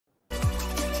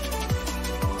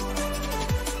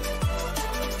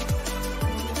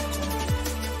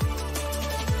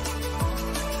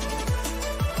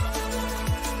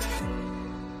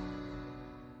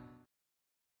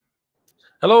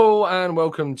Hello and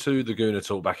welcome to the Gooner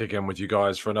Talk, back again with you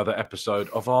guys for another episode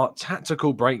of our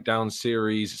tactical breakdown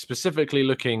series, specifically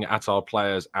looking at our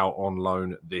players out on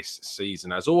loan this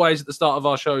season. As always, at the start of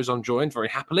our shows, I'm joined very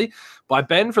happily by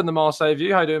Ben from the Marseille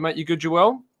View. How you doing, mate? You good? You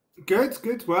well? Good.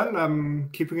 Well,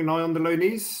 keeping an eye on the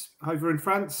loanees over in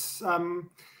France.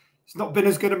 It's not been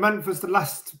as good a month as the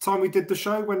last time we did the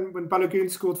show when Balogun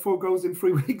scored 4 goals in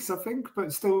 3 weeks, I think,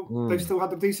 but still they've still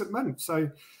had a decent month. So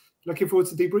looking forward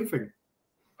to debriefing.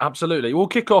 Absolutely. We'll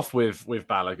kick off with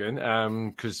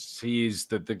Balogun because he is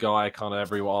the guy kind of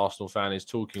every Arsenal fan is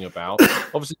talking about.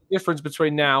 Obviously, the difference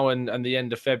between now and the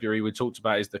end of February we talked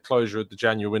about is the closure of the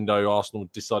January window. Arsenal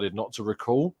decided not to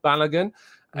recall Balogun.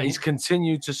 He's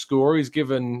continued to score. He's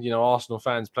given Arsenal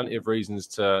fans plenty of reasons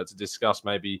to discuss.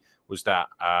 Maybe was that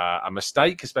a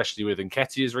mistake, especially with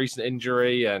Nketiah's recent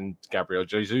injury and Gabriel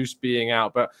Jesus being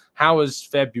out. But how has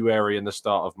February and the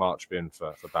start of March been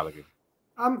for Balogun?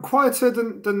 Quieter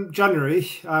than January.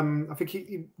 I think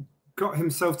he got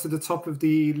himself to the top of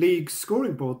the league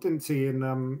scoring board, didn't he,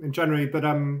 in January? But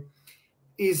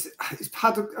he's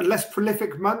had a less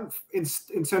prolific month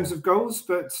in terms of goals,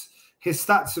 but his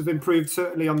stats have improved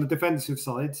certainly on the defensive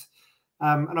side.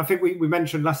 And I think we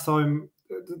mentioned last time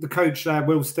the coach there,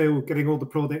 Will Steele, getting all the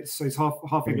plaudits. So he's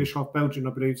half English, half Belgian, I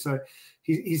believe. So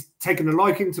he's taken a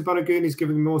liking to Balogun. He's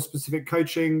giving him more specific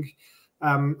coaching.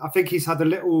 I think he's had a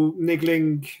little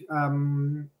niggling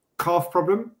calf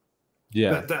problem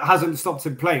that hasn't stopped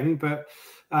him playing, but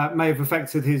may have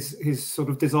affected his sort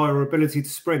of desire or ability to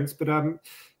sprint. But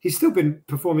he's still been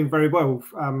performing very well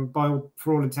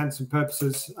for all intents and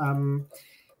purposes.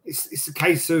 It's a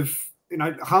case of,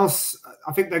 House,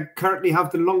 I think they currently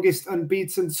have the longest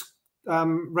unbeaten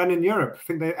run in Europe. I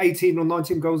think they're 18 or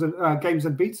 19 games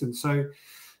unbeaten. So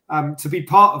to be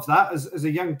part of that as a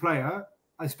young player,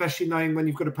 especially knowing when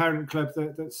you've got a parent club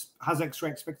that has extra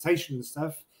expectation and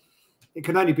stuff, it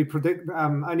can only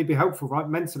be helpful, right,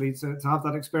 mentally to have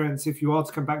that experience if you are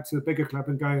to come back to the bigger club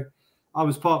and go, I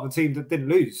was part of a team that didn't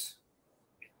lose.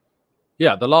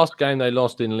 Yeah, the last game they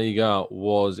lost in Liga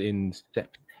was in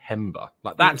September.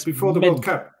 Like that's before the World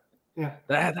Cup. Yeah,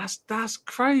 that's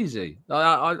crazy.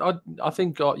 I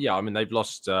think they've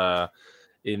lost.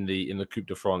 In the Coupe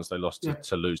de France, they lost to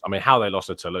Toulouse. I mean, how they lost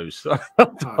to Toulouse, I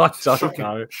don't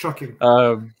know. Shocking.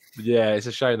 Yeah, it's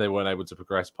a shame they weren't able to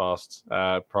progress past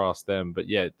them. But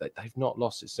yeah, they've not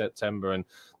lost since September, and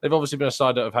they've obviously been a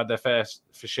side that have had their fair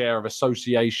share of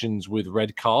associations with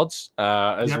red cards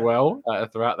as well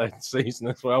throughout their season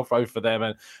as well, both for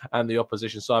them and the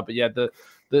opposition side. But yeah,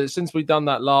 since we've done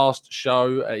that last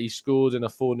show, he scored in a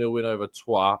 4-0 win over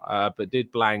Troyes, but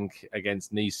did blank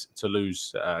against Nice,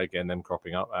 Toulouse, again, them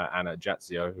cropping up, and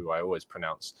Ajaccio, who I always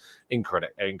pronounce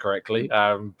incorrectly.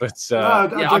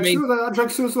 Ajaccio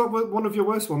was one of your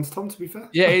worst ones, Tom, to be fair.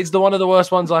 Yeah, it's one of the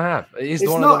worst ones I have. It's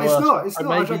not.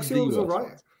 Ajaccio was all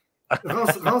right.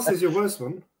 House is your worst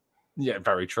one. Yeah,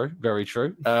 very true. Very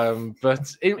true.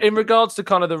 But in regards to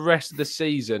kind of the rest of the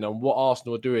season and what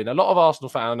Arsenal are doing, a lot of Arsenal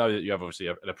fans, I know that you have obviously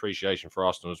an appreciation for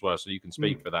Arsenal as well, so you can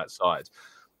speak for that side.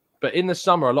 But in the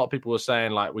summer, a lot of people were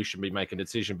saying like we should be making a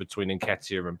decision between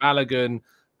Nketiah and Balogun.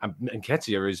 And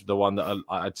Nketiah is the one that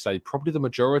I'd say probably the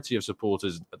majority of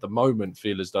supporters at the moment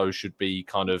feel as though should be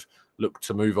kind of look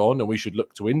to move on, and we should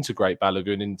look to integrate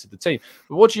Balogun into the team.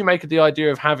 But what do you make of the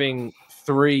idea of having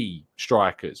 3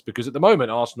 strikers? Because at the moment,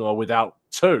 Arsenal are without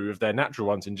 2 of their natural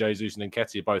ones in Jesus and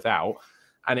Nketiah both out.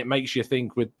 And it makes you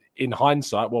think in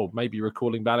hindsight, well, maybe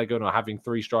recalling Balogun or having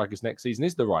 3 strikers next season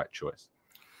is the right choice.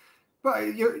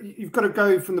 But you've got to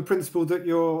go from the principle that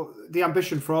the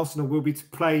ambition for Arsenal will be to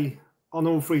play on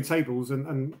all 3 tables,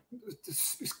 and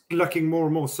it's looking more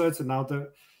and more certain now that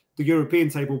the European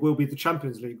table will be the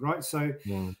Champions League, right? So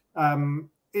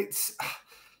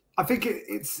I think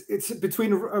it's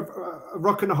between a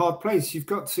rock and a hard place. You've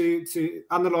got to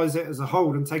analyze it as a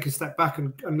whole and take a step back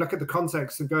and look at the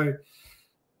context and go,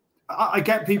 I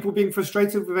get people being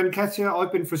frustrated with Nketiah.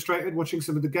 I've been frustrated watching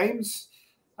some of the games.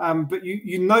 But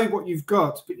you know what you've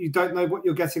got, but you don't know what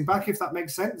you're getting back, if that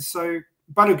makes sense. So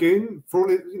Balogun, for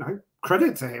all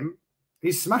credit to him,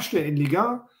 he's smashed it in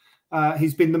Liga.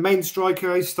 He's been the main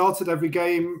striker. He's started every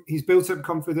game. He's built up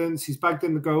confidence. He's bagged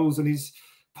in the goals, and he's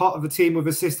part of a team with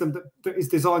a system that is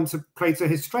designed to play to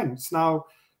his strengths. Now,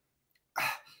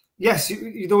 yes,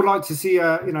 you'd all like to see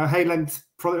a Haaland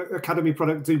academy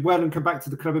product do well and come back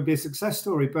to the club and be a success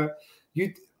story, but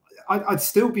I'd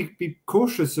still be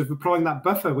cautious of applying that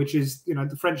buffer, which is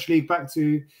the French league back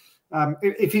to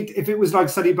if it was like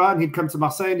Saliba and he'd come to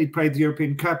Marseille and he'd played the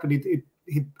European Cup and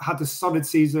he'd had a solid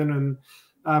season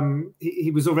and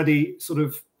he was already sort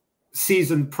of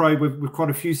seasoned pro with quite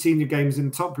a few senior games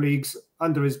in top leagues.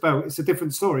 under his belt, it's a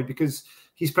different story because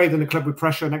he's played in a club with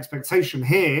pressure and expectation.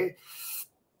 Here,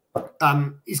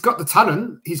 he's got the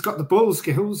talent, he's got the ball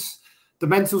skills, the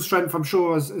mental strength. I'm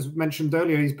sure, as mentioned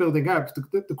earlier, he's building up.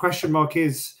 The question mark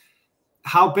is,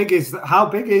 how big is that? How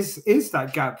big is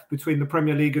that gap between the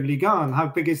Premier League and Ligue 1? How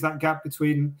big is that gap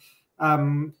between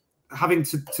having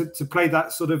to play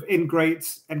that sort of in-great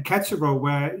Nketiah role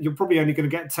where you're probably only going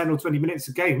to get 10 or 20 minutes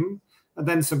a game, and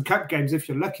then some cup games if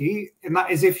you're lucky, and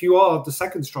that is if you are the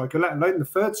second striker, let alone the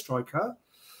third striker.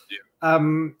 Yeah.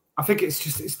 I think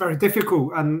it's very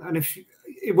difficult, and if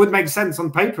it would make sense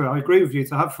on paper, I agree with you,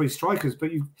 to have 3 strikers,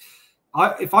 but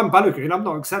if I'm Balogun, I'm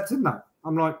not accepting that.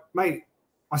 I'm like, mate,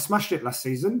 I smashed it last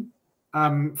season.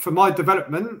 For my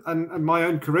development and my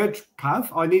own career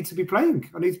path, I need to be playing.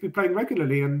 I need to be playing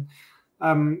regularly, and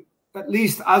at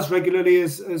least as regularly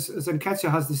as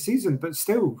Nketiah has this season. But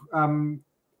still,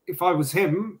 if I was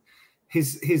him,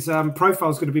 his profile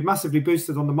is going to be massively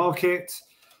boosted on the market.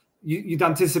 You'd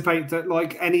anticipate that,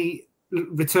 like any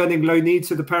returning loanee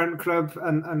to the parent club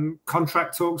and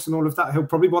contract talks and all of that, he'll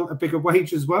probably want a bigger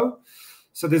wage as well.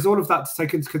 So there's all of that to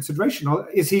take into consideration.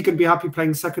 Is he going to be happy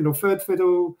playing second or third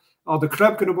fiddle? Are the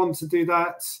club going to want to do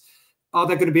that? Are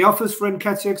there going to be offers for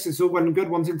Nketiah? Because it's all well and good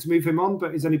wanting to move him on,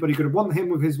 but is anybody going to want him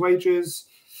with his wages?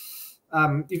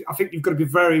 I think you've got to be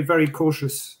very, very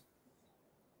cautious.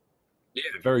 Yeah,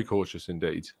 very cautious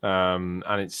indeed. And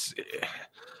it's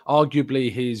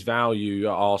arguably his value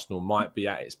at Arsenal might be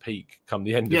at its peak come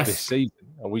the end of this season,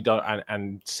 and we don't.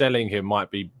 And selling him might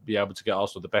be able to get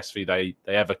Arsenal the best fee they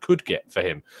ever could get for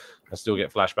him. I still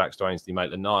get flashbacks to Ainsley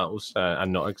Maitland-Niles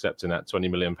and not accepting that £20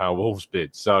 million Wolves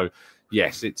bid. So,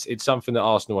 yes, it's something that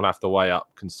Arsenal will have to weigh up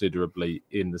considerably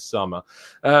in the summer.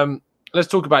 Let's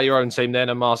talk about your own team then,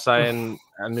 and Marseille and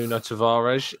Nuno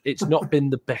Tavares. It's not been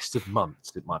the best of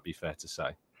months, it might be fair to say.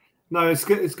 No, it's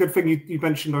good. It's a good thing you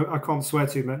mentioned I can't swear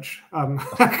too much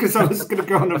because I was going to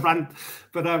go on a rant.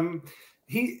 But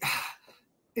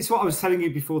it's what I was telling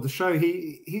you before the show.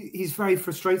 He's very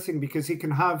frustrating because he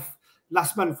can have.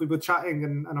 Last month we were chatting,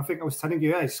 and I think I was telling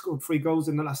you, he scored 3 goals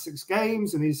in the last 6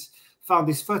 games, and he's found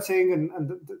his footing. And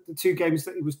the 2 games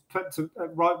that he was put to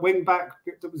right wing back,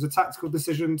 that was a tactical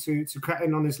decision to cut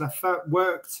in on his left foot,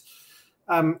 worked.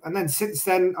 And then since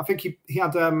then, I think he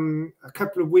had a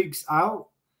couple of weeks out.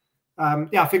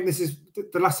 I think this is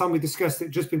the last time we discussed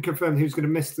it. Just been confirmed he was going to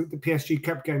miss the PSG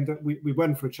Cup game that we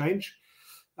won for a change.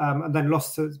 And then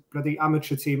lost to the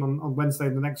amateur team on Wednesday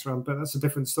in the next round, but that's a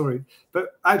different story. But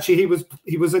actually,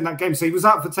 he was in that game, so he was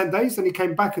out for 10 days, and he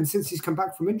came back, and since he's come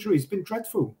back from injury, he's been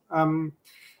dreadful. And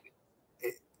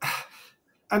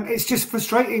it's just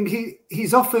frustrating.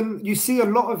 He's often, you see a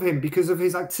lot of him because of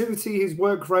his activity, his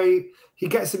work rate. He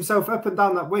gets himself up and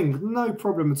down that wing, no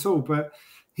problem at all. But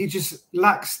he just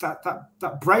lacks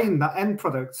that brain, that end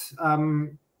product.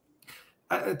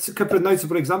 A couple of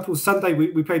notable examples. Sunday,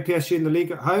 we played PSG in the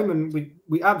league at home, and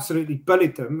we absolutely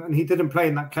bullied them. And he didn't play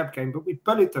in that cup game, but we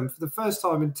bullied them for the first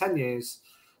time in 10 years.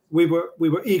 We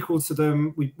were equal to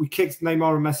them. We kicked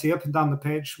Neymar and Messi up and down the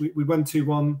pitch. We won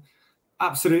 2-1,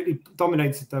 absolutely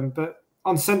dominated them. But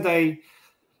on Sunday,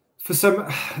 for some,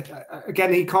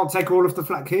 again, he can't take all of the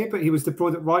flack here, but he was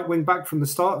deployed at right wing back from the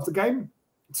start of the game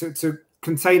to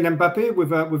contain Mbappe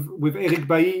with Eric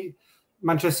Bailly,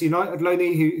 Manchester United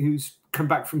loanee, who's come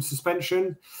back from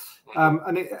suspension,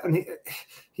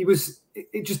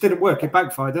 it just didn't work. It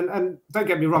backfired, and don't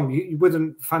get me wrong, you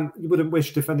wouldn't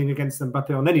wish defending against Mbappe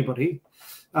on anybody,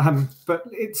 but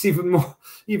it's even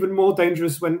more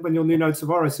dangerous when you're Nuno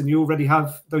Tavares and you already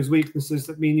have those weaknesses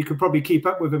that mean you could probably keep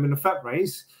up with him in a foot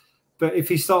race, but if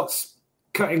he starts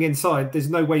cutting inside, there's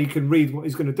no way you can read what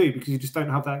he's going to do because you just don't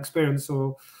have that experience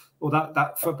or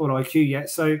that football IQ yet.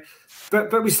 So,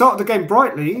 but we started the game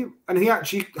brightly, and he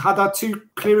actually had our 2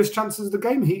 clearest chances of the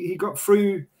game. He got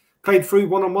through, played through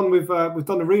one-on-one with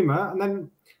Donnarumma, and then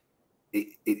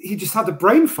he just had a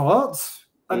brain fart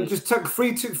and just took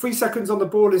 3 seconds on the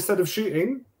ball instead of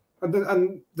shooting,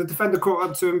 and the defender caught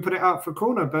up to him and put it out for a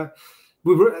corner. But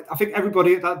I think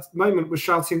everybody at that moment was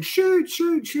shouting, shoot,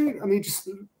 shoot, shoot, and he just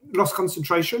lost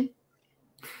concentration.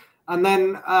 And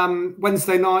then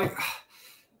Wednesday night,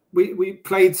 we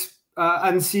played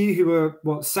Annecy, who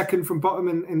were second from bottom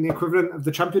in the equivalent of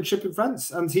the championship in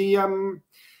France, and he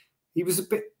was a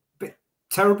bit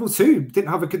terrible too. Didn't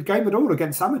have a good game at all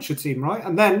against amateur team, right?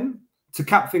 And then to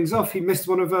cap things off, he missed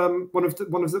one of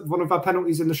our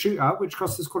penalties in the shootout, which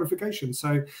cost us qualification.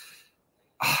 So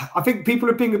I think people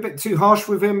are being a bit too harsh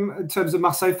with him in terms of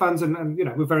Marseille fans, and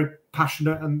we're very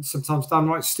passionate and sometimes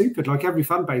downright stupid, like every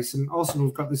fan base, and Arsenal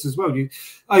have got this as well. You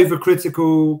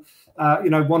overcritical.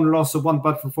 One loss or one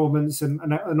bad performance and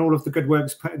all of the good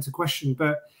work's put into question.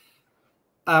 But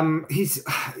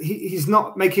he's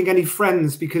not making any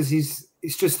friends because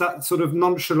it's just that sort of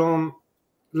nonchalant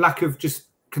lack of just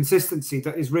consistency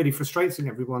that is really frustrating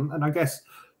everyone. And I guess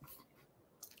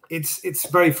it's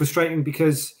very frustrating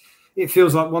because it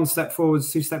feels like one step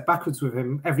forwards, two step backwards with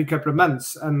him every couple of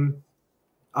months. And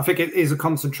I think it is a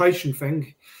concentration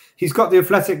thing. He's got the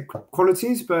athletic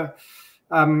qualities, but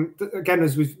again,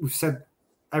 as we've said,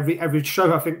 every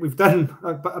show I think we've done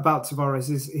about Tavares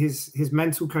is his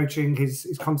mental coaching,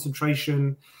 his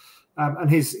concentration, and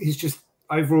his just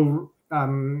overall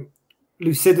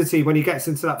lucidity when he gets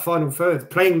into that final third,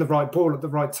 playing the right ball at the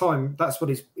right time. That's what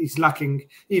he's lacking,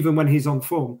 even when he's on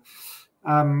form.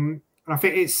 And I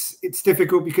think it's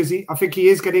difficult because I think he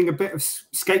is getting a bit of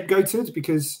scapegoated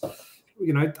because,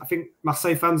 you know, I think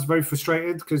Marseille fans are very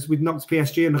frustrated because we'd knocked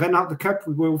PSG and Rennes out the cup.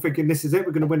 We were all thinking this is it,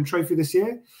 we're going to win a trophy this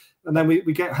year. And then we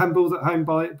get humbled at home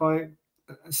by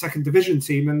a second division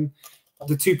team. And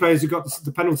the two players who got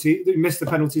the penalty, who missed the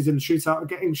penalties in the shootout, are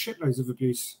getting shitloads of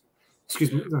abuse.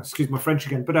 Excuse my French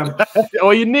again. But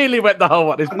well, you nearly went the whole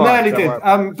one. I nearly did.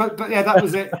 But yeah, that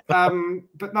was it.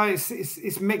 But no,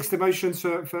 it's mixed emotions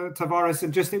for Tavares,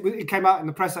 and just it came out in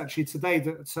the press actually today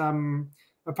that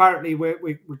apparently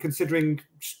we're considering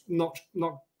not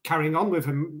carrying on with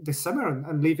him this summer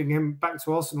and leaving him back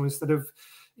to Arsenal instead of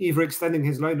either extending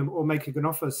his loan or making an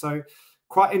offer. So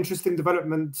quite interesting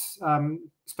development,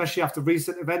 especially after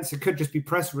recent events. It could just be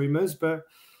press rumours, but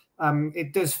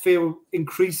it does feel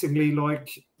increasingly like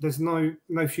there's no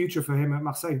future for him at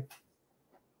Marseille.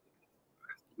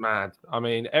 Mad. I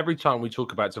mean, every time we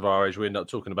talk about Tavares, we end up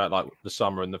talking about like the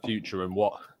summer and the future and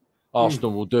what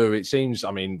Arsenal will do. It seems,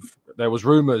 I mean, there was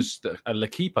rumours that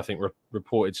L'Équipe, I think,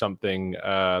 reported something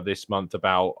this month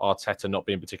about Arteta not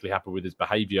being particularly happy with his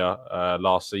behaviour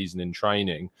last season in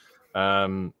training.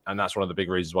 And that's one of the big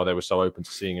reasons why they were so open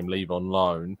to seeing him leave on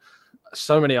loan.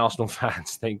 So many Arsenal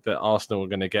fans think that Arsenal are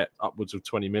going to get upwards of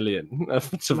 20 million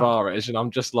for Tavares. And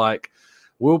I'm just like,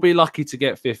 we'll be lucky to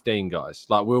get 15, guys.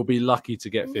 Like, we'll be lucky to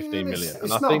get 15 million.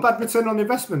 It's not a bad return on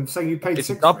investment, saying you paid 6.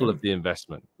 It's double of the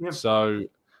investment. Yeah. So,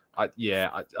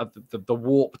 the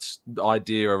warped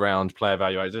idea around player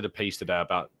value. I did a piece today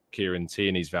about Kieran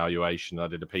Tierney's valuation. I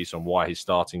did a piece on why his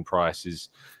starting price is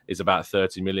about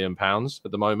 £30 million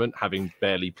at the moment, having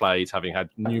barely played, having had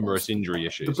numerous injury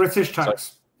issues. The British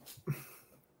tax.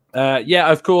 Yeah,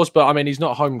 of course, but I mean, he's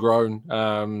not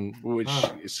homegrown, which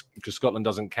is because Scotland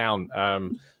doesn't count.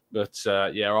 But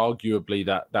yeah, arguably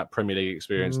that Premier League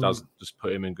experience does just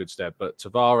put him in good stead. But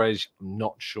Tavares, I'm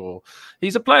not sure.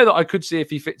 He's a player that I could see if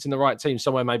he fits in the right team,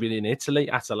 somewhere maybe in Italy.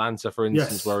 Atalanta, for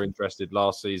instance, were interested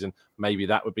last season. Maybe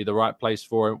that would be the right place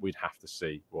for him. We'd have to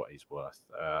see what he's worth.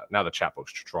 Now the chat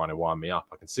box is trying to wind me up.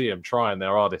 I can see him trying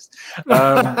their hardest.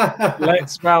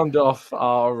 Let's round off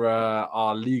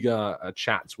our Liga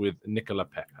chats with Nicola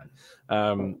Pepe,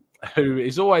 who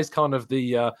is always kind of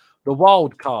the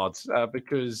wild cards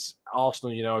because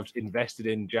Arsenal, you know, have invested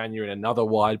in January in another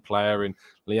wide player in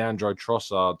Leandro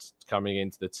Trossard coming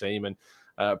into the team. And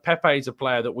Pepe is a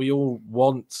player that we all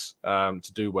want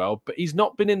to do well, but he's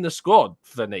not been in the squad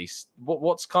for Nice.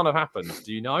 What's kind of happened?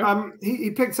 Do you know? He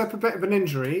picked up a bit of an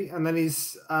injury and then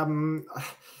he's...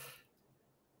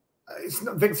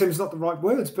 victim's not the right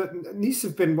words, but Nice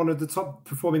have been one of the top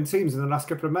performing teams in the last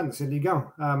couple of months in Ligue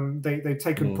 1. They've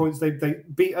taken points. They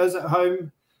beat us at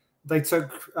home. They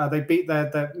beat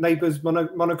their neighbours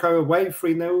Monaco away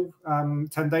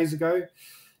 3-0 10 days ago.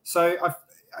 So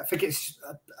I think it's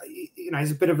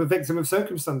he's a bit of a victim of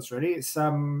circumstance really. It's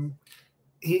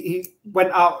he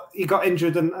went out, he got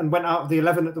injured and went out of the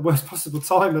 11 at the worst possible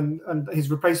time, and his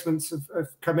replacements have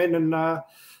come in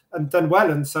and done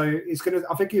well, and so he's going to.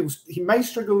 I think he may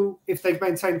struggle if they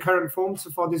maintain current form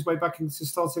to find his way back into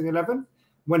starting 11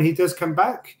 when he does come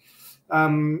back.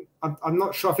 I'm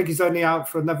not sure. I think he's only out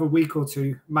for another week or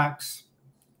two max.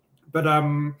 But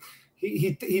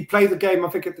he played the game I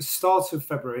think at the start of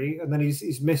February, and then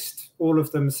he's missed all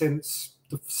of them since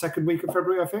the second week of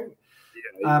February, I think.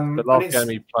 Yeah, the last game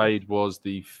he played was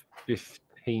the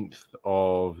 15th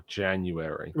of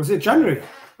January. Was it January?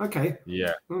 Okay.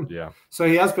 Yeah, yeah. So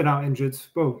he has been out injured.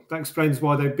 Well, that explains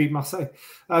why they beat Marseille.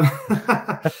 Well,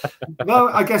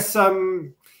 I guess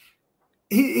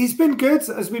he's been good,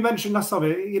 as we mentioned last time.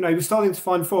 He was starting to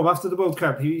find form after the World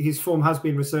Cup. His form has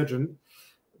been resurgent.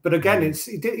 But again,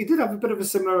 he did have a bit of a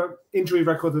similar injury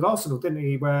record with Arsenal, didn't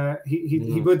he? Where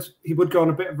he would go on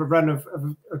a bit of a run of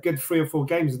a good 3 or 4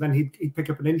 games, and then he'd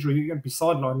pick up an injury and be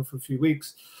sidelined for a few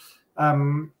weeks.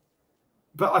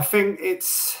 But I think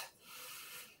it's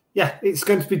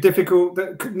going to be difficult.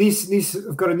 Nice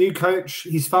have got a new coach.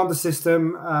 He's found the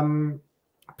system.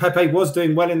 Pepe was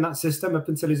doing well in that system up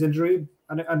until his injury,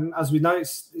 and as we know,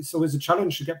 it's always a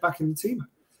challenge to get back in the team.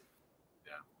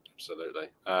 Yeah, absolutely.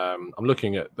 I'm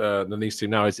looking at the Nice team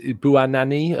now. It's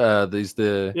Buanani. There's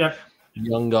the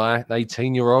young guy,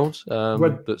 18-year-old,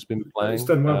 that's been playing. He's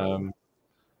done well.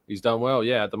 He's done well,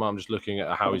 yeah. At the moment, I'm just looking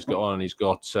at how he's got on, and he's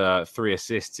got 3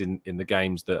 assists in the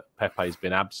games that Pepe's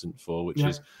been absent for, which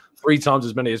is 3 times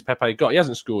as many as Pepe got. He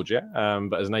hasn't scored yet,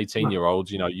 but as an 18-year-old,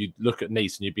 you know, you look at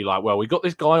Nice and you'd be like, well, we got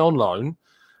this guy on loan,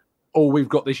 or we've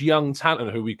got this young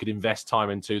talent who we could invest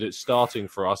time into that's starting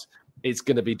for us. It's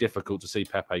going to be difficult to see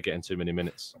Pepe getting too many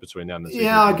minutes between now and the season.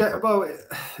 Yeah,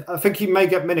 I think he may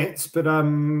get minutes, but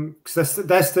because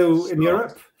they're still in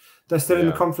Europe, they're still in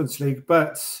the Conference League,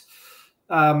 but.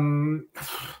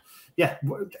 Yeah,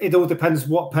 it all depends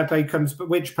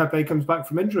which Pepe comes back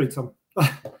from injury, Tom.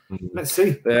 Let's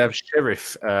see. They have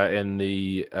Sheriff in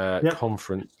the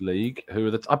Conference League,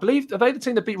 who are I believe, are they the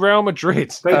team that beat Real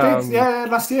Madrid? They did,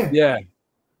 last year. Yeah,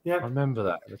 I remember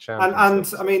that. The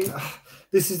and I mean,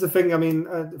 this is the thing. I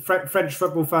mean, French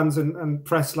football fans and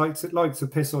press like to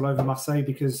piss all over Marseille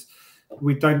because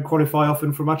we don't qualify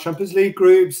often from our Champions League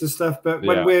groups and stuff. But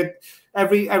when we're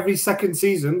every second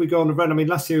season we go on a run. I mean,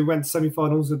 last year we went to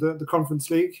semi-finals of the Conference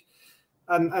League,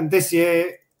 and this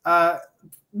year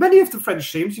many of the French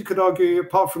teams, you could argue,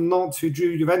 apart from Nantes who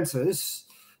drew Juventus,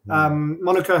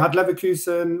 Monaco had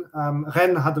Leverkusen,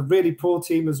 Rennes had a really poor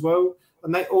team as well,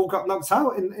 and they all got knocked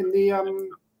out in the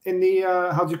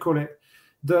how do you call it?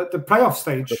 The playoff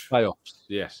stage. The playoffs,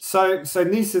 yes. So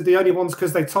Nice are the only ones,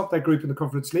 because they topped their group in the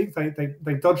Conference League.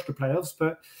 They dodged the playoffs,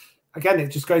 but again, it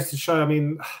just goes to show. I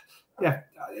mean,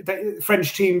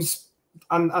 French teams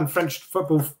and French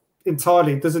football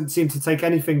entirely doesn't seem to take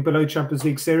anything below Champions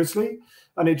League seriously,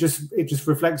 and it just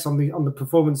reflects on the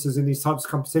performances in these types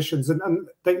of competitions. And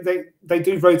they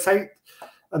do rotate,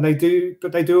 and they do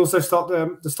also start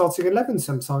the starting 11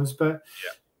 sometimes, but.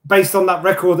 Based on that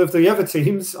record of the other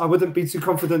teams, I wouldn't be too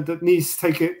confident that Nice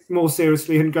take it more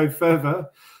seriously and go further,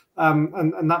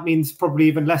 and that means probably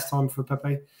even less time for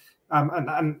Pepe.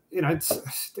 And you know,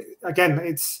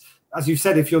 it's as you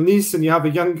said, if you're Nice and you have a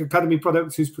young academy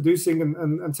product who's producing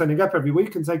and turning up every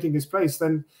week and taking his place,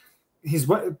 then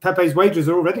Pepe's wages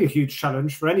are already a huge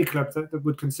challenge for any club that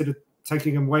would consider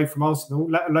taking him away from Arsenal,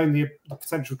 let alone the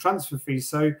potential transfer fees.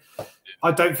 So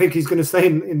I don't think he's going to stay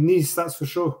in Nice, that's for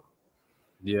sure.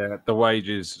 Yeah, the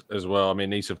wages as well. I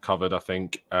mean, Nice have covered, I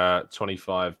think,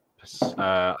 25%.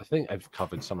 I think they've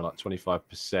covered something like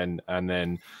 25%, and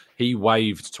then he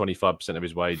waived 25% of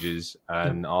his wages,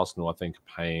 and Arsenal, I think,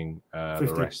 are paying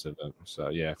the rest of them. So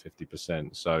yeah,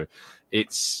 50%. So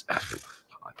it's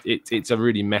a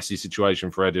really messy situation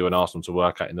for Edu and Arsenal to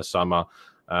work at in the summer.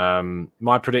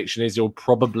 My prediction is he'll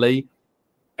probably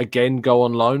again go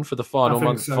on loan for the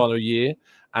final year.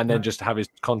 And then just have his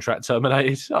contract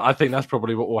terminated. I think that's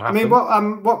probably what will happen. I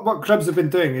mean, what clubs have been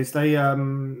doing is they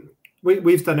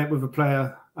we've done it with a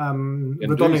player,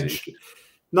 Radonjic.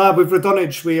 No, with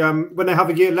Radonjic, when they have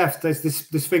a year left, there's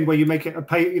this thing where you make it a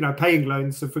paying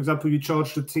loan. So, for example, you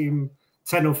charge the team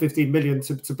 10 or 15 million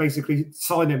to basically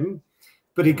sign him,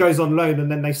 but he goes on loan,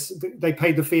 and then they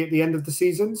pay the fee at the end of the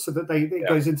season, so that it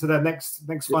goes into their next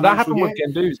financial year. That happened with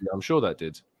Guendouzi. I'm sure that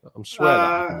did. I'm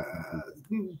swear.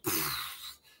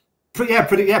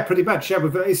 Pretty much. Yeah,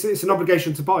 but it's an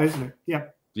obligation to buy, isn't it?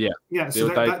 Yeah. So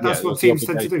that's what teams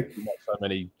tend to do. Not so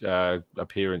many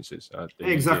appearances.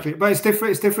 Exactly, but it's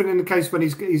different. It's different in the case when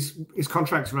his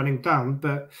contract's running down.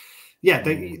 But yeah,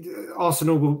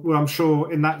 Arsenal will, I'm sure,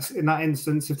 in that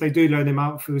instance, if they do loan him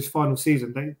out for his final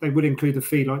season, they would include a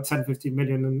fee like 10-15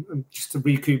 million, and just to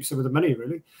recoup some of the money.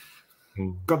 Really,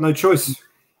 got no choice.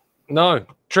 No,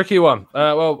 tricky one.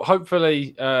 Well,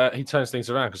 hopefully he turns things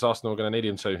around, because Arsenal are going to need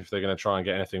him to if they're going to try and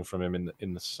get anything from him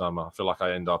in the summer. I feel like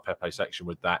I end our Pepe section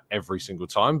with that every single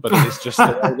time, but it's just the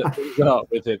way that things are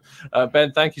with him.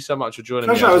 Ben, thank you so much for joining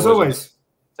me. Pleasure, as always.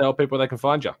 Tell people where they can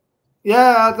find you.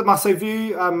 Yeah, the Marseille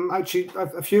View. Actually,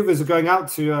 a few of us are going out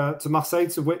to Marseille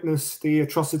to witness the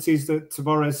atrocities that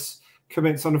Tavares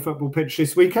commits on a football pitch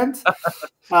this weekend,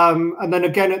 and then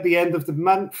again at the end of the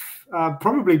month,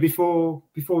 probably before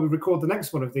we record the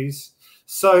next one of these.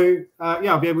 So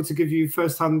I'll be able to give you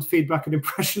first-hand feedback and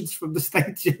impressions from the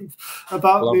stadium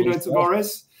about Nuno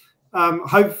Tavares.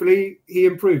 Hopefully he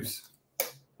improves.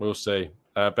 We'll see.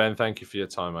 Ben, thank you for your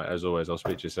time, mate. As always, I'll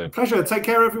speak to you soon. Pleasure. Take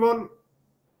care, everyone.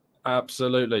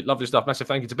 Absolutely. Lovely stuff. Massive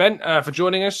thank you to Ben for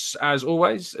joining us, as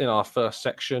always, in our first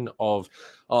section of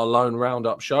our loan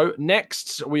roundup show.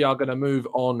 Next, we are going to move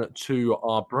on to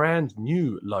our brand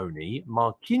new loanee,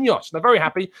 Marquinhos. Now, very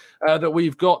happy that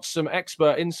we've got some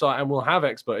expert insight, and we'll have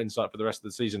expert insight for the rest of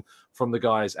the season from the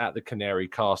guys at the Canary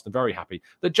Cast. I'm very happy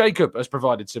that Jacob has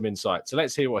provided some insight. So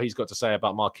let's hear what he's got to say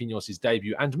about Marquinhos'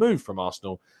 debut and move from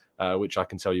Arsenal, which I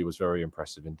can tell you was very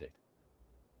impressive indeed.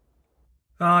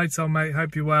 Hi Tom, mate.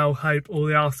 Hope you're well. Hope all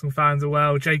the Arsenal fans are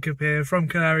well. Jacob here from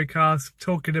Canary Cast,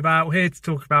 here to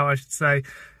talk about, I should say,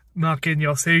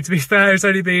 Marquinhos, who, to be fair, has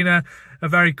only been a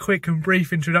very quick and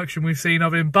brief introduction we've seen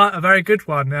of him, but a very good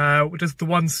one. Just the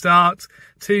one start,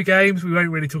 2 games. We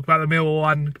won't really talk about the Millwall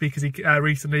one because he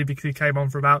came on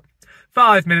for about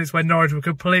 5 minutes when Norwich were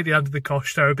completely under the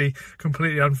cosh, so it would be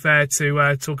completely unfair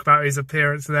to talk about his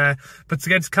appearance there. But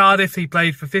against Cardiff, he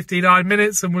played for 59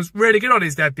 minutes and was really good on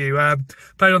his debut.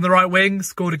 Played on the right wing,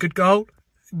 scored a good goal.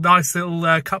 Nice little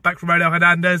cutback from Rodel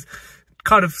Hernandez,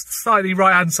 kind of slightly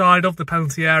right-hand side of the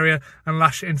penalty area, and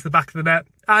lashed it into the back of the net.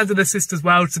 And an assist as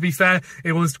well, to be fair.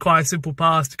 It was quite a simple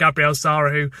pass to Gabriel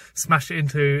Sara, who smashed it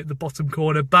into the bottom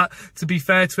corner. But to be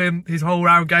fair to him, his whole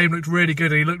round game looked really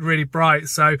good and he looked really bright.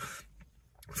 So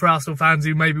for Arsenal fans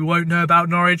who maybe won't know about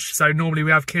Norwich, so normally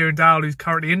we have Kieran Dowell, who's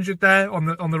currently injured there on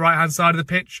the right hand side of the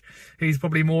pitch. He's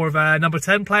probably more of a number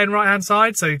 10 playing right hand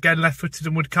side, so again left-footed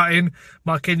and would cut in.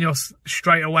 Marquinhos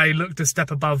straight away looked a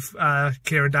step above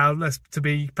Kieran Dowell, to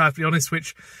be perfectly honest,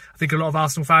 which I think a lot of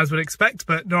Arsenal fans would expect,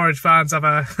 but Norwich fans have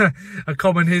a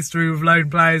common history with lone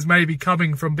players maybe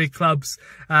coming from big clubs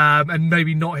and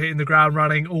maybe not hitting the ground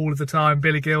running all of the time.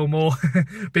 Billy Gilmore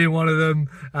being one of them,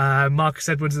 Marcus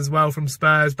Edwards as well from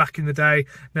Spurs back in the day,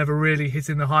 never really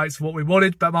hitting the heights of what we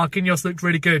wanted, but Marquinhos looked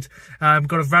really good.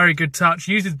 Got a very good touch,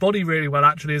 used his body really well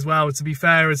actually as well, to be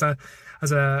fair, as a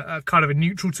kind of a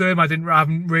neutral term. I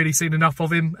haven't really seen enough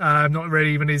of him. Not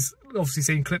really even obviously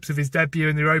seen clips of his debut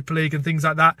in the Europa League and things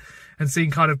like that, and seen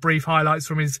kind of brief highlights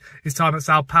from his time at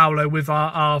Sao Paulo with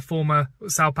our former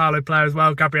Sao Paulo player as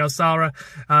well, Gabriel Sara.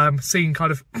 Seen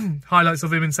kind of highlights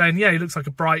of him and saying, yeah, he looks like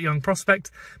a bright young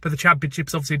prospect, but the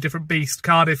Championship's obviously a different beast.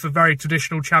 Cardiff, a very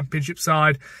traditional Championship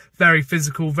side, very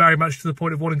physical, very much to the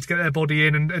point of wanting to get their body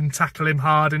in and tackle him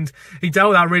hard, and he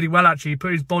dealt that really well actually. He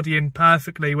put his body in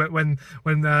perfectly when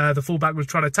the fullback was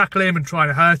trying to tackle him and trying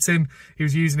to hurt him. He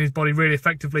was using his body really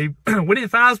effectively, winning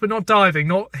fouls but not diving,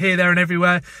 not here, there and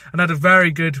everywhere, and had a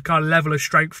very good kind of level of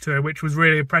strength to him, which was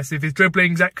really impressive. His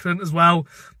dribbling's excellent as well.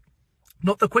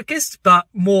 Not the quickest, but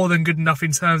more than good enough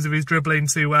in terms of his dribbling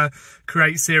to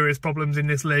create serious problems in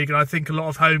this league. And I think a lot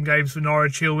of home games for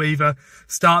Norwich, he'll either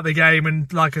start the game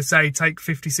and, like I say, take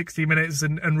 50, 60 minutes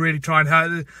and really try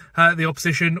and hurt the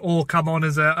opposition, or come on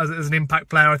as an impact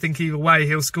player. I think either way,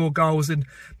 he'll score goals and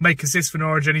make assists for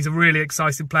Norwich, and he's a really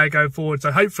exciting player going forward.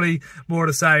 So hopefully more of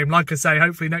the same. Like I say,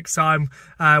 hopefully next time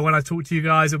when I talk to you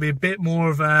guys, it'll be a bit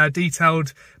more of a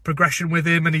detailed progression with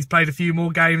him, and he's played a few more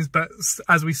games, but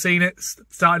as we've seen it,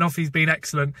 starting off, he's been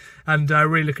excellent, and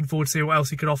really looking forward to see what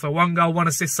else he could offer. 1 goal, 1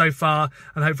 assist so far,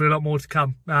 and hopefully a lot more to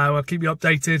come. I'll keep you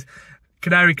updated.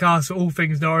 Canary Cast for all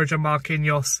things Norwich and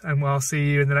Marquinhos, and I'll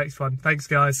see you in the next one. Thanks,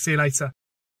 guys. See you later.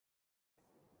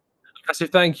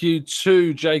 Massive thank you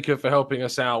to Jacob for helping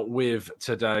us out with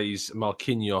today's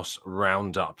Marquinhos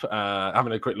roundup.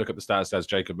 Having a quick look at the stats, as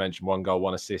Jacob mentioned, 1 goal,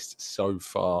 1 assist so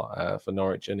far for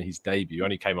Norwich in his debut.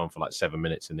 Only came on for like 7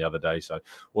 minutes in the other day, so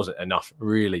wasn't enough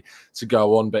really to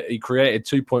go on. But he created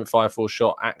 2.54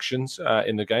 shot actions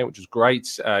in the game, which was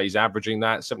great. He's averaging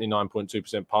that,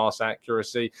 79.2% pass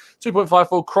accuracy,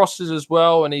 2.54 crosses as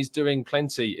well, and he's doing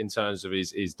plenty in terms of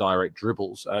his direct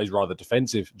dribbles. His rather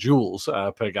defensive duels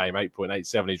per game, 8.87.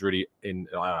 He's really in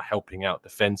helping out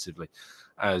defensively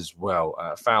as well.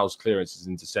 Fouls, clearances,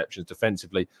 interceptions,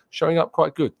 defensively showing up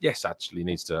quite good. Yes, actually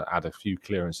needs to add a few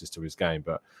clearances to his game,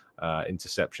 but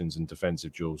interceptions and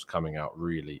defensive duels coming out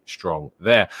really strong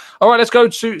there. All right, let's go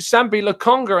to Sambi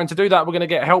Lokonga, and to do that, we're going to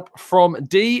get help from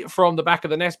D from the Back of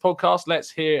the Nest podcast.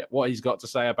 Let's hear what he's got to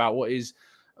say about what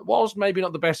was maybe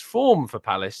not the best form for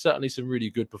Palace. Certainly some really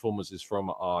good performances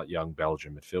from our young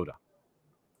Belgian midfielder.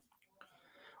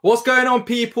 What's going on,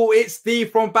 people? It's Steve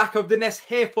from Back of the Nest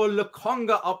here for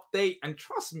Lokonga update. And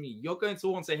trust me, you're going to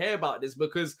want to hear about this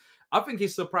because I think he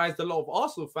surprised a lot of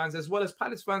Arsenal fans as well as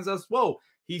Palace fans as well.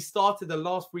 He started the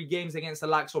last 3 games against the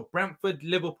likes of Brentford,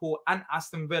 Liverpool and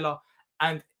Aston Villa.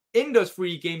 And in those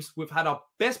 3 games, we've had our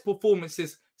best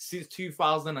performances since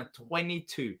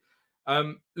 2022.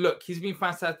 Look, he's been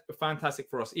fantastic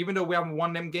for us. Even though we haven't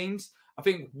won them games, I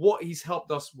think what he's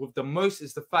helped us with the most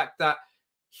is the fact that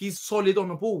he's solid on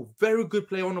the ball, very good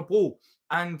player on the ball.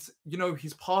 And, you know,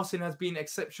 his passing has been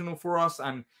exceptional for us.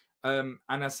 And and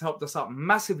has helped us out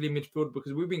massively midfield,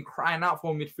 because we've been crying out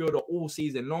for a midfielder all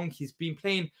season long. He's been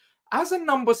playing as a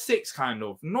number 6, kind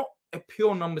of, not a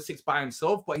pure number 6 by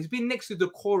himself, but he's been next to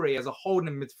Doucouré as a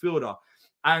holding midfielder.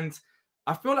 And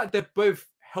I feel like they've both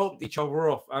helped each other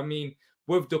off. I mean,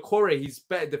 with Doucouré, he's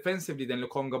better defensively than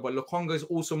Lokonga, but Lokonga is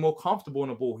also more comfortable on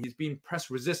the ball. He's been press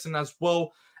resistant as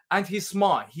well, and he's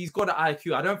smart. He's got an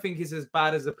IQ. I don't think he's as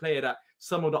bad as a player that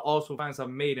some of the Arsenal fans have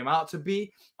made him out to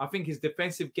be. I think his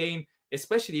defensive game,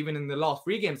 especially even in the last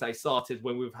 3 games I started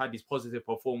when we've had these positive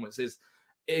performances,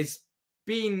 is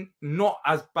been not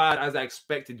as bad as I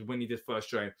expected when he did first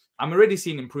join. I'm already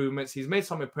seeing improvements. He's made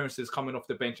some appearances coming off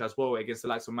the bench as well against the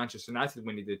likes of Manchester United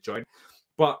when he did join.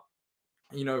 But,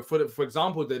 you know, for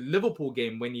example, the Liverpool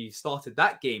game, when he started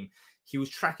that game, he was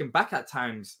tracking back at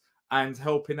times and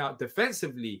helping out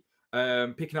defensively,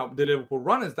 picking up the Liverpool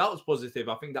runners. That was positive.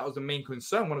 I think that was the main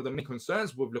concern, one of the main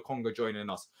concerns with Lokonga joining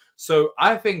us. So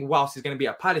I think whilst he's going to be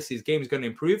at Palace, his game is going to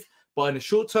improve. But in the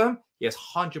short term, he has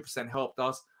 100% helped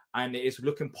us, and it is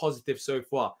looking positive so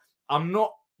far. I'm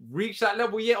not reached that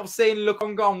level yet of saying,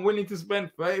 Lokonga, I'm willing to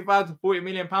spend 35 to 40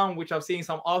 million pounds, which I've seen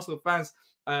some Arsenal fans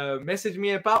message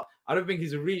me about. I don't think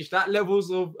he's reached that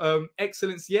levels of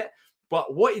excellence yet.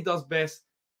 But what he does best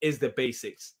is the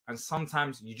basics. And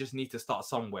sometimes you just need to start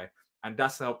somewhere. And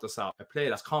that's helped us out. A player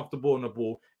that's comfortable on the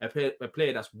ball, a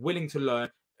player that's willing to learn,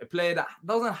 a player that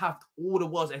doesn't have all the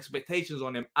world's expectations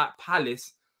on him at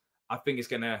Palace. I think it's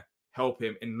going to help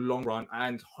him in the long run.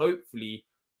 And hopefully,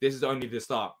 this is only the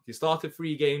start. He started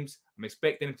 3 games. I'm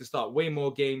expecting him to start way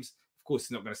more games. Of course,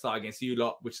 he's not going to start against you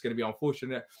lot, which is going to be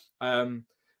unfortunate.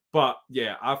 But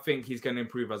yeah, I think he's going to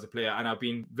improve as a player. And I've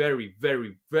been very,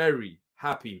 very, very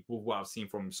happy with what I've seen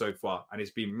from him so far. And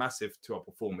it's been massive to our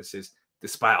performances,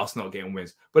 despite us not getting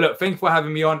wins. But look, thanks for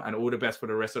having me on, and all the best for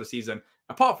the rest of the season,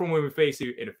 apart from when we face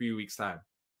you in a few weeks' time.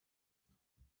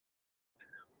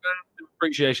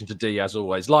 Appreciation to D, as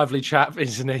always. Lively chap,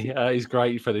 isn't he? He's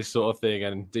great for this sort of thing,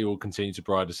 and D will continue to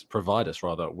provide us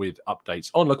with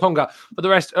updates on Lokonga for the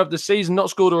rest of the season.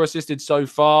 Not scored or assisted so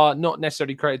far, not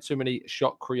necessarily created too many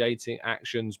shot-creating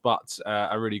actions, but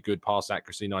a really good pass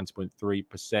accuracy,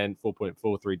 90.3%,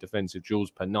 4.43 defensive duels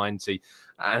per 90,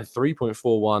 and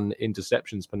 3.41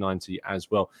 interceptions per 90 as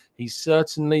well. He's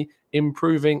certainly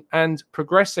improving and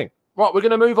progressing. Right, we're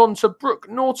going to move on to Brooke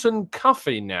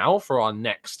Norton-Cuffy now for our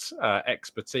next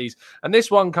expertise. And this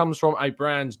one comes from a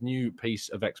brand new piece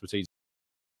of expertise.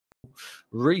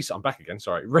 Reese, I'm back again,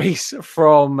 sorry. Reese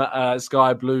from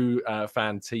Sky Blue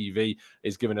Fan TV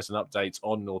is giving us an update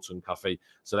on Norton-Cuffy.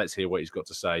 So let's hear what he's got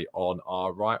to say on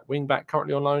our right wing back,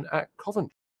 currently on loan at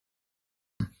Coventry.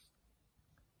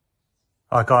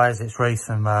 Hi guys, it's Reese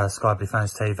from Sky Blue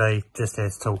Fans TV. Just here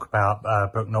to talk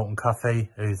about Brooke Norton-Cuffy,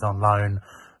 who's on loan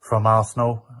from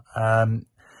Arsenal.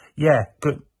 Yeah,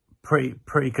 good,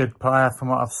 pretty good player from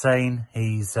what I've seen.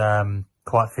 He's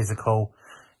quite physical.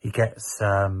 He gets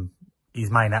his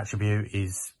main attribute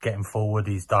is getting forward.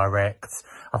 He's direct.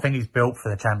 I think he's built for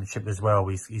the Championship as well.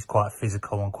 He's quite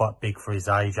physical and quite big for his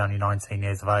age, only 19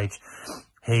 years of age.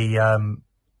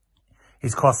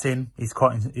 His crossing is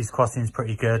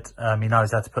pretty good. He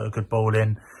knows how to put a good ball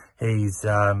in. He's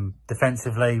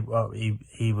defensively, well,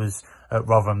 he was at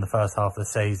Rotherham the first half of the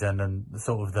season, and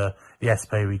sort of the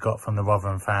SP we got from the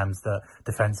Rotherham fans that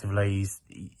defensively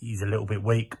he's a little bit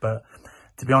weak. But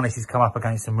to be honest, he's come up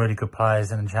against some really good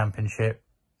players in the Championship,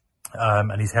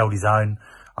 and he's held his own.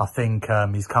 I think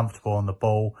he's comfortable on the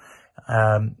ball.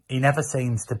 He never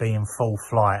seems to be in full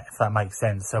flight, if that makes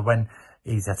sense. So when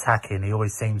he's attacking, he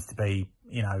always seems to be,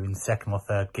 you know, in 2nd or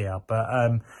 3rd gear.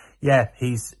 But yeah,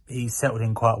 he's settled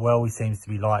in quite well. He seems to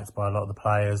be liked by a lot of the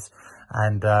players,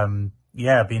 and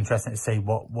yeah, it'd be interesting to see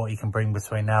what he can bring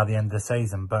between now and the end of the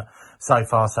season. But so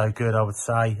far so good, I would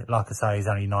say. Like I say, he's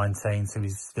only 19, so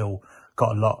he's still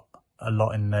got a lot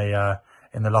in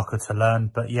the locker to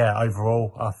learn. But yeah,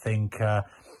 overall, I think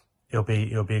he'll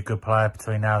be a good player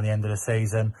between now and the end of the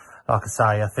season. Like I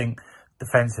say, I think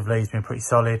defensively he's been pretty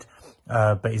solid,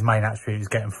 but his main attribute is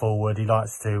getting forward. He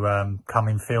likes to come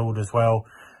in field as well,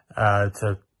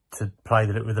 to play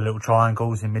with the little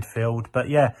triangles in midfield. But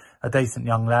yeah, a decent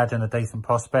young lad and a decent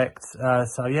prospect.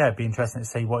 So yeah, it'd be interesting to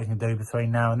see what he can do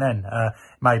between now and then.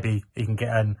 Maybe he can get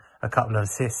a couple of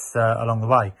assists along the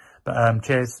way. But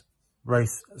cheers,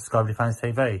 Reese, Sky Blue Fans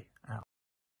TV.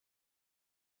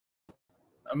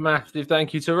 A massive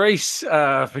thank you to Reese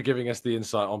for giving us the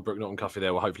insight on Brooke Norton-Cuffy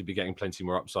there. We'll hopefully be getting plenty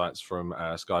more upsides from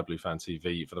Sky Blue Fan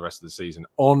TV for the rest of the season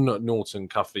on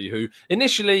Norton-Cuffy, who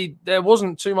initially there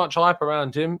wasn't too much hype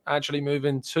around him actually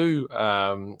moving to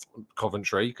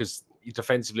Coventry, because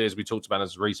defensively, as we talked about,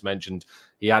 as Reece mentioned,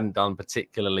 he hadn't done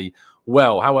particularly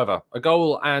well. However, a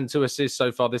goal and 2 assists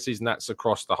so far this season. That's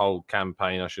across the whole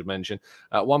campaign, I should mention.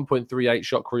 1.38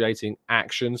 shot creating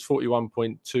actions,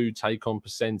 41.2 take-on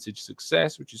percentage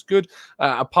success, which is good.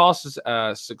 A pass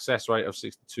success rate of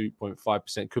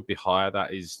 62.5% could be higher.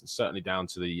 That is certainly down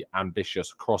to the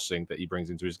ambitious crossing that he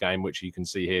brings into his game, which you can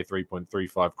see here,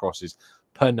 3.35 crosses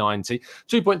per 90,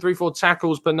 2.34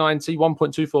 tackles per 90,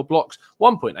 1.24 blocks,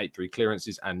 1.83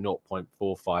 clearances, and 0.45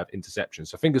 interceptions.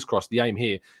 So fingers crossed, the aim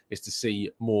here is to see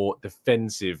more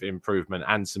defensive improvement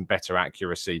and some better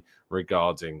accuracy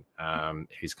regarding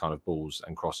his kind of balls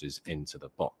and crosses into the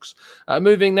box.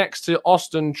 Moving next to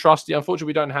Austin Trusty. Unfortunately,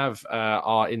 we don't have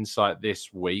our insight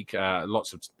this week.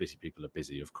 Lots of busy people are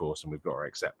busy, of course, and we've got to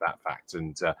accept that fact.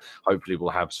 And hopefully we'll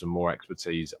have some more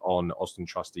expertise on Austin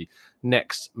Trusty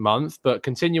next month. But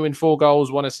continuing, 4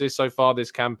 goals, 1 assist so far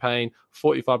this campaign,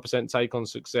 45% take on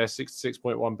success,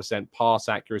 66.1% pass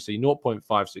accuracy,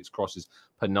 0.56 crosses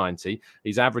per 90.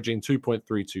 He's averaging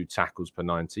 2.32 tackles per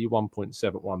 90,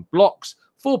 1.71 blocks,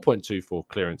 4.24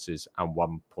 clearances, and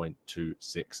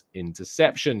 1.26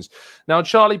 interceptions. Now,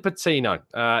 Charlie Patino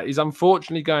is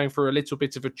unfortunately going through a little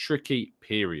bit of a tricky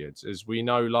period. As we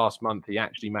know, last month he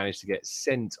actually managed to get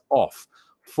sent off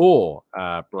for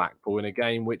Blackpool in a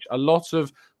game which a lot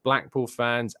of Blackpool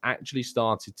fans actually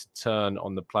started to turn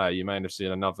on the player. You may have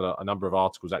seen a number of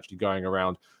articles actually going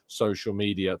around social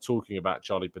media talking about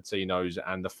Charlie Patino's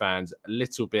and the fans a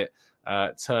little bit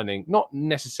turning, not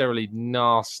necessarily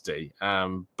nasty,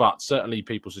 but certainly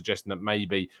people suggesting that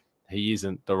maybe he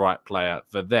isn't the right player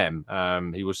for them.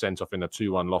 He was sent off in a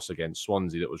 2-1 loss against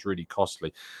Swansea that was really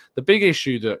costly. The big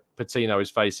issue that Patino is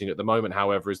facing at the moment,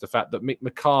 however, is the fact that Mick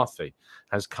McCarthy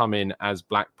has come in as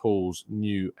Blackpool's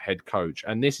new head coach.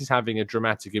 And this is having a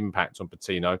dramatic impact on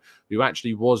Patino, who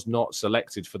actually was not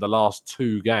selected for the last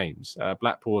 2 games.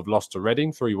 Blackpool have lost to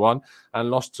Reading 3-1 and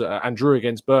lost to, and drew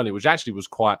against Burnley, which actually was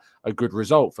quite a good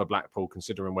result for Blackpool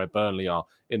considering where Burnley are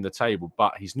in the table.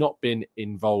 But he's not been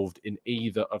involved in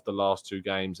either of the last 2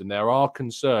 games. And there are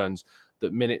concerns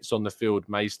that minutes on the field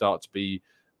may start to be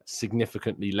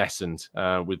significantly lessened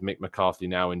with Mick McCarthy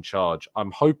now in charge.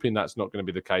 I'm hoping that's not going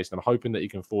to be the case. And I'm hoping that he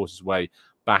can force his way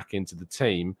back into the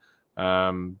team.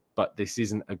 But this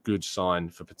isn't a good sign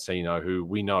for Patino, who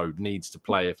we know needs to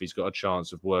play if he's got a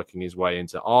chance of working his way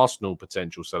into Arsenal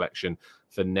potential selection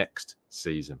for next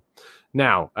season.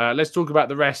 Now, let's talk about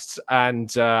the rest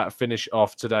and finish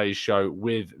off today's show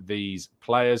with these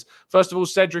players. First of all,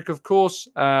 Cedric, of course,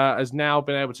 has now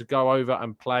been able to go over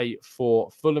and play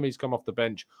for Fulham. He's come off the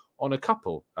bench on a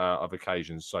couple of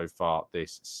occasions so far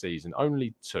this season.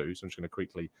 Only 2, so I'm just going to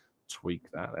quickly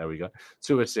tweak that. There we go.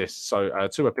 2 assists. So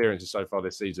 2 appearances so far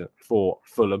this season for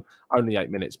Fulham. Only 8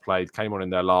 minutes played. Came on in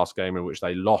their last game in which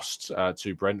they lost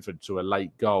to Brentford to a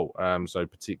late goal. So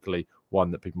particularly one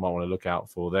that people might want to look out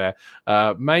for there.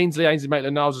 Ainsley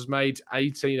Maitland-Niles has made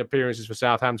 18 appearances for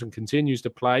Southampton, continues to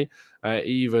play,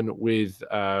 even with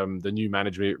the new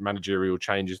managerial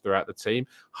changes throughout the team.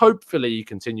 Hopefully, he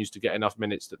continues to get enough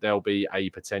minutes that there'll be a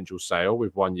potential sale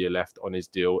with 1 year left on his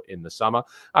deal in the summer.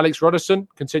 Alex Rodderson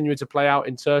continuing to play out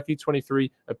in Turkey, 23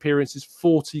 appearances,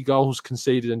 40 goals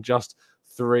conceded, and just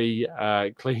 3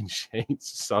 clean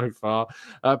sheets so far.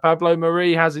 Pablo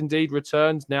Mari has indeed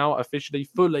returned now officially,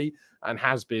 fully, and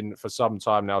has been for some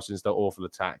time now since the awful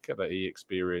attack that he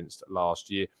experienced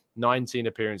last year. 19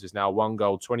 appearances now, 1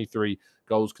 goal, 23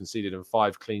 goals conceded, and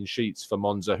 5 clean sheets for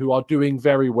Monza, who are doing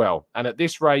very well. And at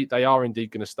this rate, they are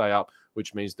indeed going to stay up,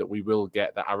 which means that we will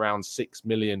get that around 6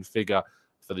 million figure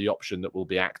for the option that will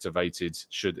be activated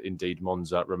should indeed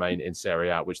Monza remain in Serie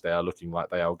A, which they are looking like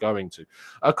they are going to.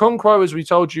 Okonkwo, as we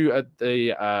told you at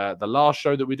the last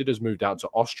show that we did, has moved out to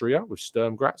Austria with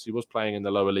Sturm Graz. He was playing in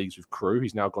the lower leagues with Crew.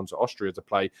 He's now gone to Austria to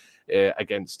play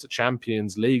against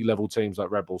Champions League level teams like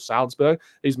Red Bull Salzburg.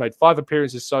 He's made 5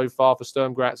 appearances so far for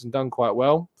Sturm Graz and done quite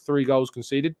well. 3 goals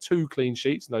conceded, 2 clean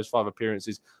sheets in those 5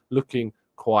 appearances, looking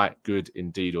quite good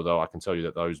indeed, although I can tell you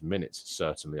that those minutes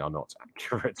certainly are not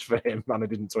accurate for him, and I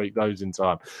didn't tweak those in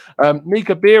time.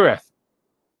 Mika Biereth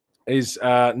is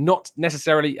not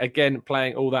necessarily, again,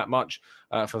 playing all that much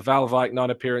for Valvik. 9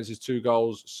 appearances, 2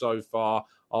 goals so far.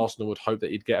 Arsenal would hope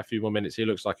that he'd get a few more minutes. He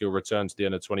looks like he'll return to the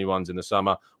under-21s in the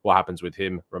summer. What happens with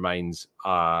him remains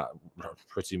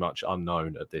pretty much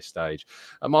unknown at this stage.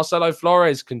 Marcelo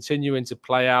Flores continuing to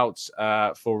play out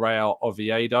for Real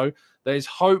Oviedo. There's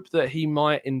hope that he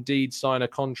might indeed sign a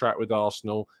contract with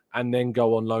Arsenal and then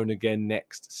go on loan again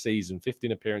next season.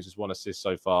 15 appearances, 1 assist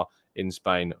so far in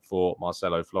Spain for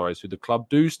Marcelo Flores, who the club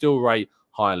do still rate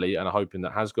highly and are hoping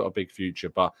that has got a big future,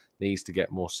 but needs to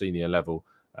get more senior level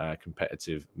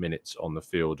competitive minutes on the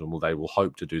field, and they will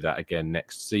hope to do that again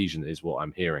next season, is what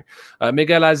I'm hearing.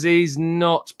 Miguel Aziz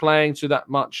not playing to that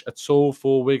much at all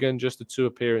for Wigan, just the 2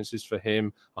 appearances for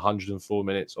him, 104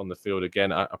 minutes on the field.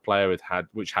 Again, a player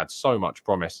which had so much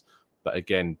promise, but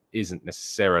again, isn't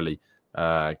necessarily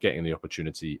getting the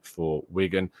opportunity for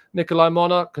Wigan. Nikolai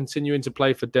Monarch continuing to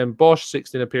play for Den Bosch,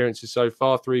 16 appearances so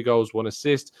far, 3 goals, 1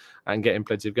 assist, and getting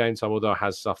plenty of game time, although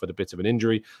has suffered a bit of an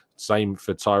injury. Same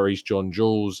for Tyrese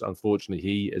John-Jules. Unfortunately,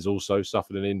 he has also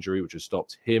suffered an injury, which has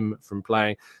stopped him from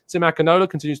playing. Tim Akinola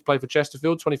continues to play for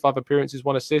Chesterfield, 25 appearances,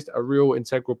 1 assist, a real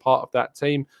integral part of that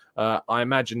team. I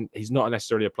imagine he's not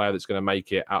necessarily a player that's going to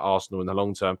make it at Arsenal in the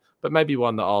long term, but maybe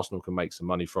one that Arsenal can make some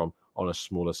money from on a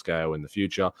smaller scale in the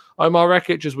future. Omar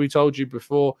Rekic, as we told you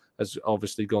before, has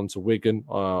obviously gone to Wigan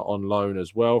on loan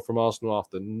as well from Arsenal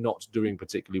after not doing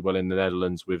particularly well in the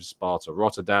Netherlands with Sparta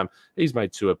Rotterdam. He's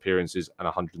made 2 appearances and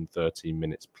 113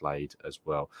 minutes played as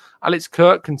well. Alex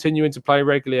Kirk continuing to play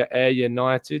regularly at Ayr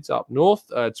United up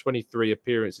north. 23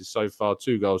 appearances so far,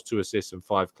 2 goals, 2 assists and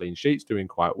 5 clean sheets, doing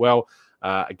quite well.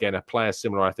 Again, a player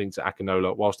similar, I think, to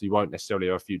Akinola. Whilst he won't necessarily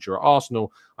have a future at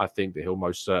Arsenal, I think that he'll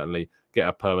most certainly get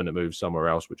a permanent move somewhere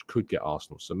else, which could get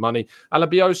Arsenal some money.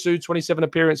 Alabiosu, 27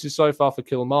 appearances so far for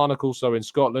Kilmarnock, also in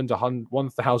Scotland,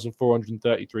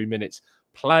 1,433 minutes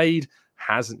played.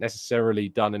 Hasn't necessarily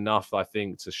done enough, I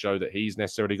think, to show that he's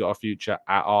necessarily got a future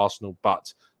at Arsenal,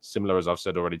 but similar, as I've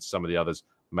said already, to some of the others,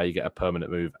 may get a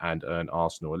permanent move and earn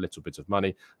Arsenal a little bit of money.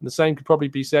 And the same could probably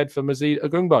be said for Mazid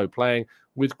Agungbo, playing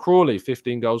with Crawley,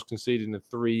 15 goals conceded and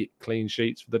 3 clean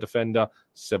sheets for the defender,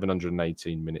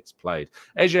 718 minutes played.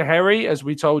 Ejah Heri, as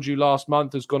we told you last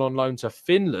month, has gone on loan to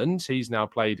Finland. He's now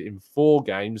played in 4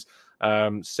 games,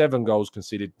 7 goals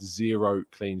conceded, 0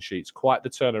 clean sheets. Quite the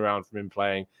turnaround from him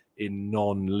playing in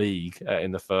non-league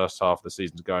in the first half of the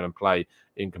season to go and play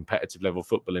in competitive level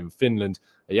football in Finland.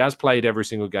 He has played every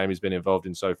single game he's been involved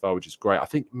in so far, which is great. I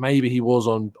think maybe he was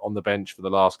on the bench for the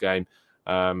last game,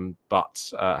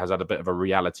 but has had a bit of a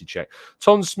reality check.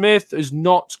 Tom Smith is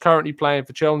not currently playing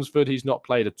for Chelmsford. He's not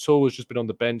played at all. He's just been on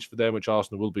the bench for them, which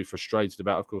Arsenal will be frustrated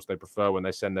about. Of course, they prefer when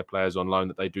they send their players on loan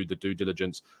that they do the due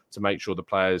diligence to make sure the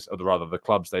players, or rather the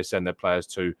clubs they send their players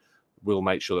to, will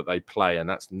make sure that they play, and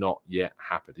that's not yet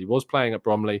happened. He was playing at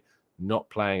Bromley, not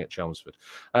playing at Chelmsford.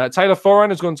 Taylor Foran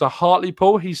has gone to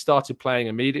Hartlepool. He started playing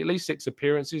immediately, 6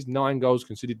 appearances, 9 goals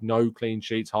conceded, no clean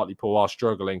sheets. Hartlepool are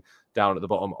struggling down at the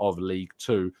bottom of League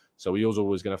 2, so he was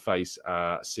always going to face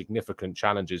significant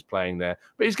challenges playing there.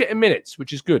 But he's getting minutes,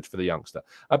 which is good for the youngster.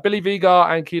 Billy Vigar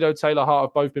and Kido Taylor-Hart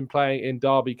have both been playing in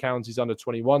Derby County's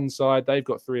under-21 side. They've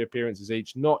got 3 appearances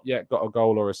each, not yet got a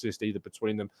goal or assist either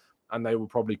between them, and they will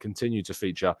probably continue to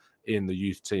feature in the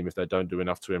youth team if they don't do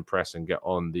enough to impress and get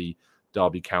on the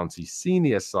Derby County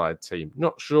senior side team.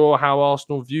 Not sure how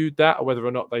Arsenal viewed that, or whether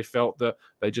or not they felt that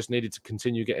they just needed to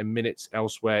continue getting minutes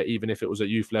elsewhere, even if it was at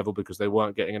youth level, because they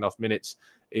weren't getting enough minutes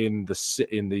in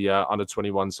the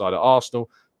under-21 side at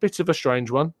Arsenal. Bit of a strange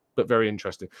one, but very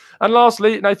interesting. And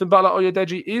lastly, Nathan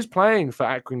Butler-Oyedeji is playing for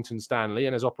Accrington Stanley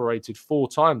and has operated 4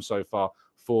 times so far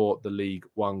for the League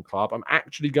One club. I'm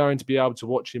actually going to be able to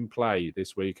watch him play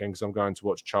this weekend because I'm going to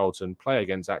watch Charlton play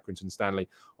against Accrington Stanley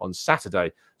on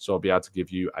Saturday. So I'll be able to give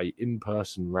you an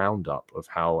in-person roundup of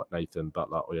how Nathan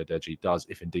Butler-Oyedeji does,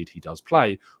 if indeed he does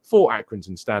play, for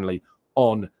Accrington Stanley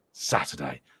on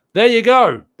Saturday. There you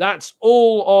go. That's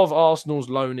all of Arsenal's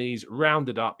loanees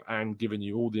rounded up and given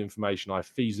you all the information I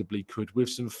feasibly could, with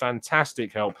some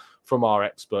fantastic help from our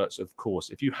experts, of course.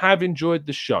 If you have enjoyed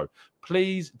the show,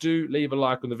 please do leave a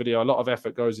like on the video. A lot of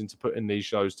effort goes into putting these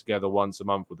shows together once a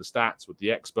month with the stats, with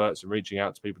the experts, and reaching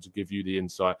out to people to give you the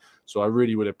insight. So I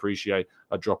really would appreciate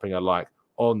dropping a like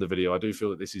on the video. I do feel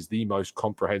that this is the most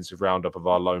comprehensive roundup of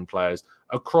our loan players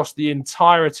across the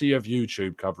entirety of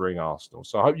YouTube covering Arsenal.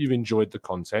 So I hope you've enjoyed the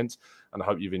content, and I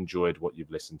hope you've enjoyed what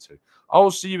you've listened to.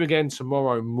 I'll see you again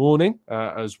tomorrow morning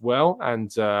as well,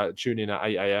 and tune in at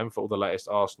 8 a.m. for all the latest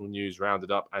Arsenal news rounded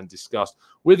up and discussed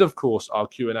with, of course, our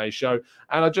Q&A show.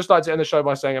 And I'd just like to end the show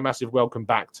by saying a massive welcome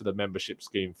back to the membership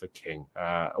scheme for King.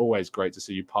 Always great to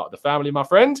see you part of the family, my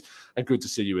friend, and good to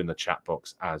see you in the chat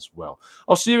box as well.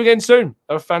 I'll see you again soon.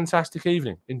 Have a fantastic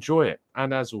evening. Enjoy it.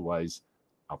 And as always,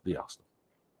 up the Arsenal.